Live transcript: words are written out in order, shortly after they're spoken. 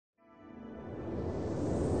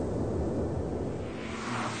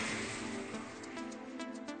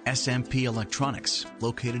SMP Electronics,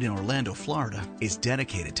 located in Orlando, Florida, is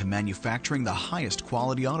dedicated to manufacturing the highest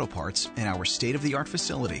quality auto parts in our state-of-the-art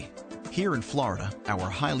facility. Here in Florida, our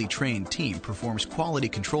highly trained team performs quality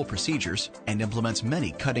control procedures and implements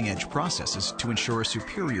many cutting-edge processes to ensure a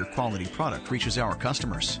superior quality product reaches our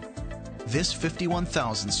customers. This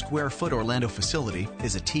 51,000 square foot Orlando facility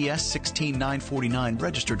is a TS 16949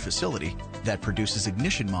 registered facility that produces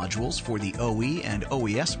ignition modules for the OE and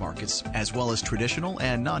OES markets, as well as traditional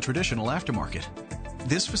and non-traditional aftermarket.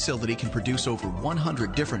 This facility can produce over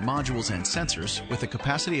 100 different modules and sensors with a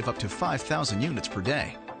capacity of up to 5,000 units per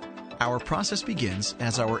day. Our process begins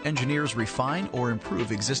as our engineers refine or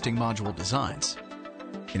improve existing module designs.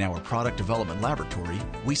 In our product development laboratory,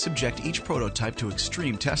 we subject each prototype to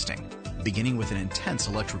extreme testing, beginning with an intense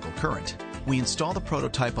electrical current. We install the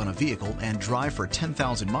prototype on a vehicle and drive for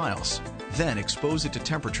 10,000 miles, then expose it to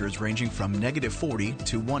temperatures ranging from -40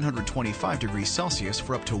 to 125 degrees Celsius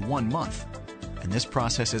for up to 1 month. And this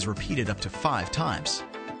process is repeated up to 5 times.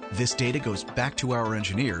 This data goes back to our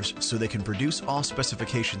engineers so they can produce all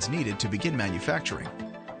specifications needed to begin manufacturing.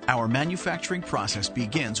 Our manufacturing process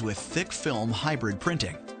begins with thick film hybrid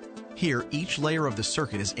printing. Here, each layer of the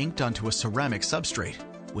circuit is inked onto a ceramic substrate,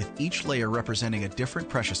 with each layer representing a different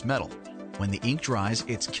precious metal. When the ink dries,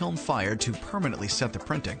 it's kiln fired to permanently set the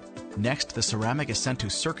printing. Next, the ceramic is sent to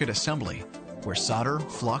circuit assembly, where solder,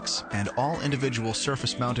 flux, and all individual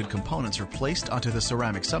surface-mounted components are placed onto the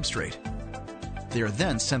ceramic substrate. They are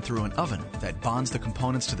then sent through an oven that bonds the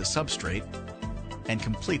components to the substrate and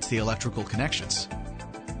completes the electrical connections.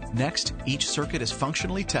 Next, each circuit is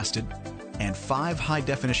functionally tested, and 5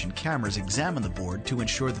 high-definition cameras examine the board to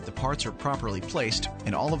ensure that the parts are properly placed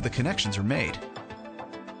and all of the connections are made.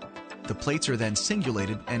 The plates are then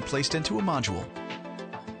singulated and placed into a module.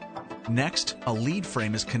 Next, a lead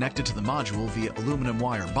frame is connected to the module via aluminum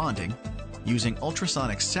wire bonding, using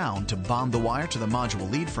ultrasonic sound to bond the wire to the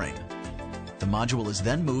module lead frame. The module is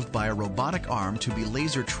then moved by a robotic arm to be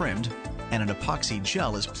laser trimmed, and an epoxy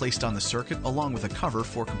gel is placed on the circuit along with a cover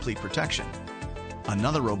for complete protection.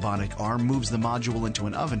 Another robotic arm moves the module into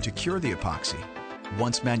an oven to cure the epoxy.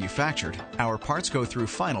 Once manufactured, our parts go through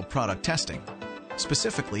final product testing,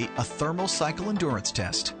 specifically a thermal cycle endurance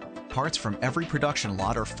test. Parts from every production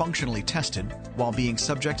lot are functionally tested while being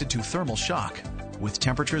subjected to thermal shock, with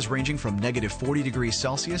temperatures ranging from -40 degrees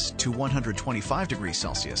Celsius to 125 degrees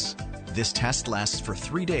Celsius. This test lasts for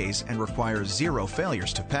 3 days and requires 0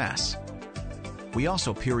 failures to pass. We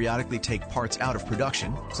also periodically take parts out of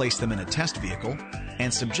production, place them in a test vehicle,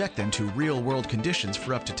 and subject them to real-world conditions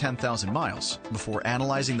for up to 10,000 miles before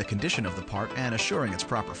analyzing the condition of the part and assuring its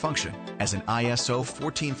proper function. As an ISO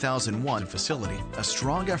 14001 facility, a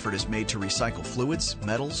strong effort is made to recycle fluids,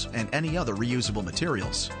 metals, and any other reusable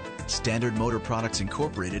materials. Standard Motor Products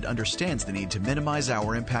Incorporated understands the need to minimize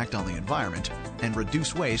our impact on the environment and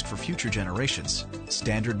reduce waste for future generations.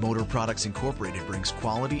 Standard Motor Products Incorporated brings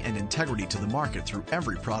quality and integrity to the market through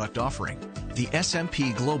every product offering. The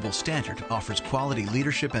SMP Global Standard offers quality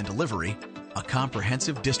leadership and delivery, a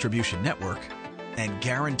comprehensive distribution network, and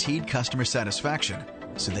guaranteed customer satisfaction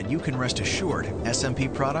so that you can rest assured SMP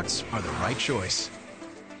products are the right choice.